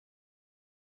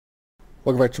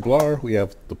Welcome back to R. We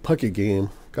have the Pucket game.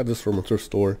 Got this from a thrift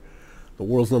store. The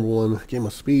world's #1 game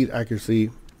of speed, accuracy,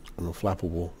 and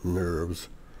unflappable nerves.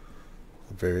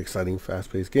 A very exciting,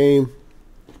 fast-paced game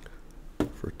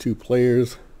for 2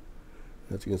 players.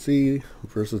 As you can see,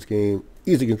 versus game,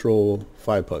 easy control,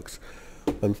 5 pucks.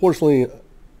 Unfortunately,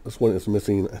 this one is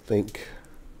missing, I think,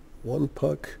 1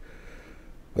 puck,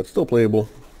 but still playable.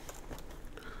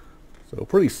 So,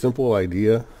 pretty simple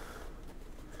idea.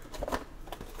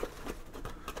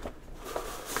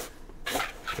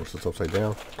 Of course, it's upside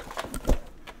down.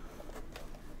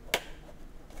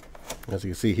 As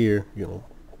you can see here,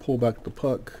 pull back the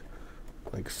puck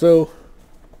like so.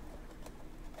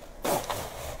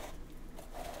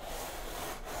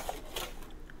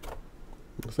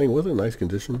 This thing was in nice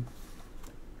condition,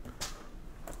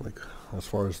 like as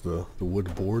far as the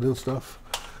wood board and stuff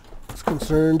is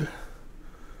concerned.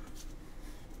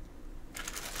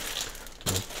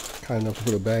 Kind enough to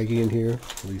put a baggie in here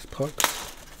for these pucks.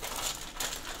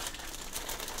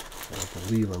 I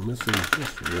believe I'm missing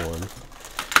just one.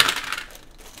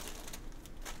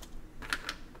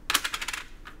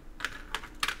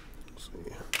 Let's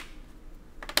see.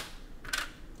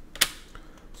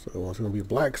 So one's going to be the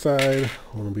black side,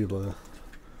 one will be the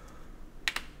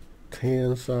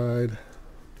tan side.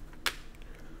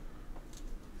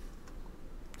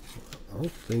 I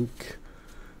don't think,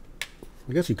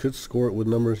 I guess you could score it with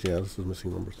numbers. Yeah, this is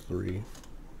missing number 3.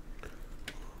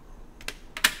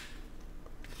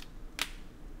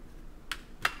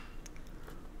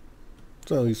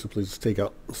 So you simply just take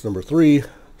out this number 3.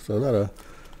 So not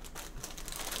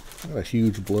a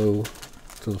huge blow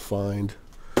to the find.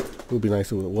 It would be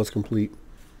nice if it was complete.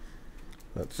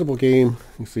 But simple game.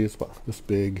 You see it's about this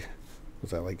big.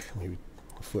 Was that like maybe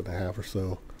 1.5 feet or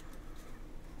so?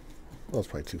 Well, it's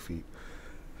probably 2 feet.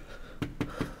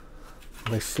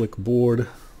 Nice slick board.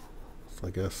 It's, I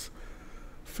guess,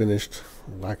 finished,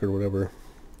 lacquered or whatever.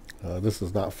 This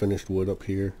is not finished wood up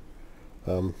here.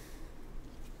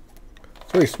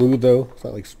 It's very smooth though. It's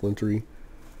not like splintery.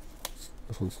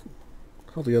 This one's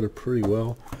held together pretty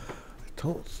well. I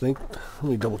don't think, let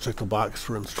me double check the box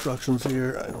for instructions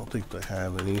here. I don't think they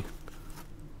have any.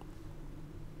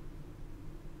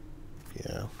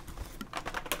 Yeah.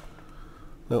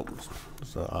 Nope.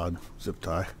 It's an odd zip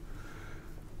tie.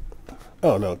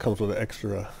 Oh no, it comes with an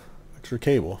extra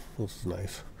cable, which is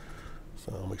nice.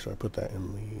 So I'll make sure I put that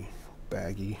in the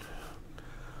baggie.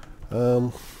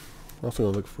 I'm also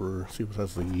gonna look for, see if it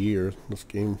has the year this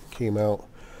game came out.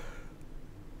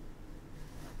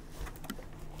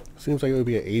 Seems like it would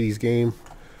be an 80s game.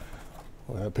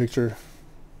 That picture.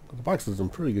 The box is in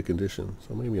pretty good condition,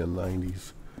 so maybe a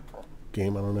 90s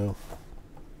game. I don't know.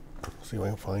 See if I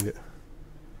can find it.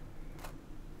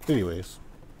 Anyways,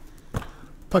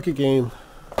 Pucket game.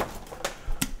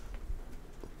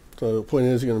 So the point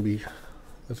is, you're going to be,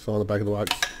 that's on the back of the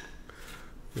box.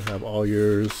 You have all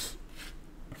yours,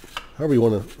 however you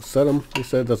want to set them. They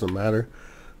said it doesn't matter.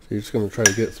 So you're just going to try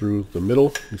to get through the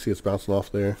middle. You see it's bouncing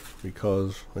off there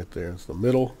because right there is the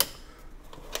middle.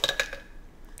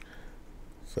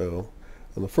 So,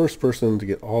 and the first person to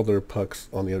get all their pucks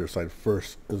on the other side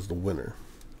first is the winner.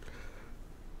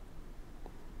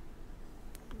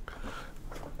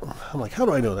 I'm like, how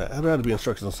do I know that? There had to be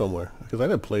instructions somewhere because I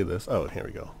did play this. Oh, here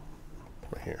we go.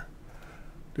 Right here.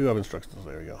 Do have instructions.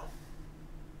 There we go.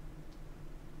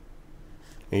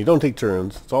 And you don't take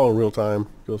turns. It's all in real time.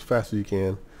 Go as fast as you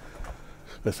can.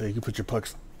 Let's say you can put your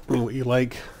pucks in what you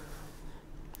like.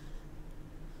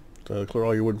 So clear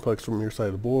all your wooden pucks from your side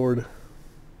of the board.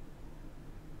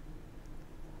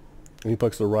 Any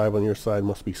pucks that arrive on your side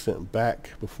must be sent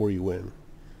back before you win.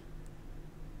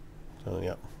 So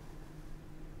yeah.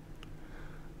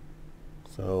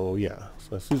 So yeah.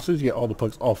 So as soon as you get all the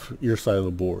pucks off your side of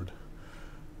the board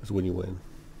is when you win.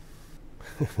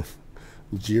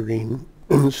 Jeering,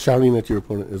 shouting at your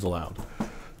opponent is allowed.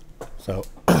 So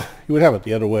you would have it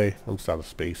the other way. I'm just out of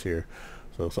space here.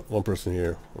 So one person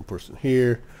here, one person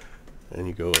here, and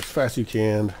you go as fast as you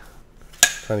can,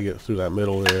 trying to get through that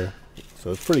middle there.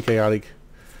 So it's pretty chaotic.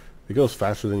 It goes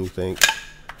faster than you think.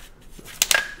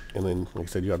 And then, like I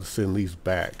said, you have to send these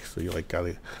back. So you like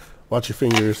gotta watch your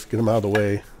fingers, get them out of the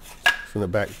way, send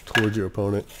it back towards your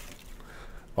opponent.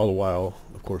 All the while,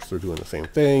 of course, they're doing the same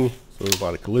thing. So there's a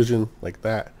lot of collision like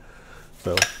that.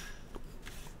 So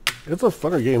it's a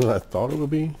funner game than I thought it would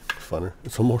be. Funner.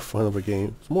 It's a more fun of a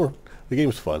game. The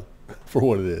game's fun for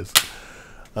what it is.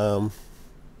 I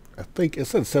think it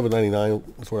said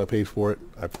 $7.99 is what I paid for it.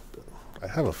 I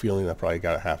have a feeling I probably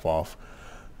got it half off.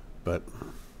 But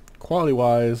quality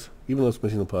wise, even though it's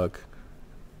missing the puck,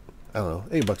 I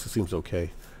don't know, $8 it seems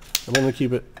okay. I'm gonna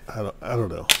keep it. I don't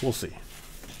know. We'll see.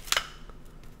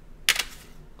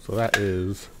 So that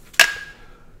is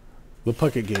the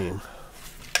Pucket game.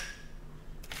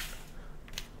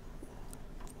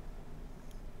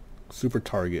 Super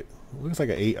Target. Looks like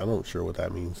an 8. I'm not sure what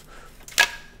that means.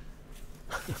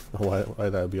 why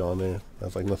that would be on there?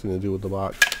 That's like nothing to do with the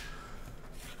box.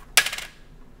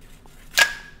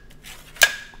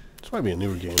 This might be a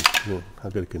newer game. How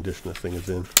good a condition this thing is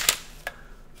in.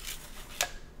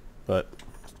 But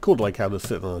it's cool to like have this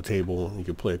sitting on a table and you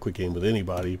can play a quick game with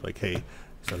anybody. Like, hey, you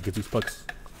gotta get these pucks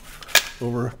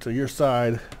over to your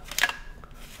side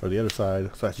or the other side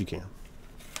as fast as you can.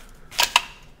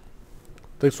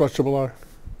 Thanks for watching, R.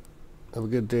 Have a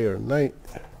good day or night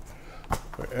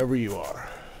wherever you are.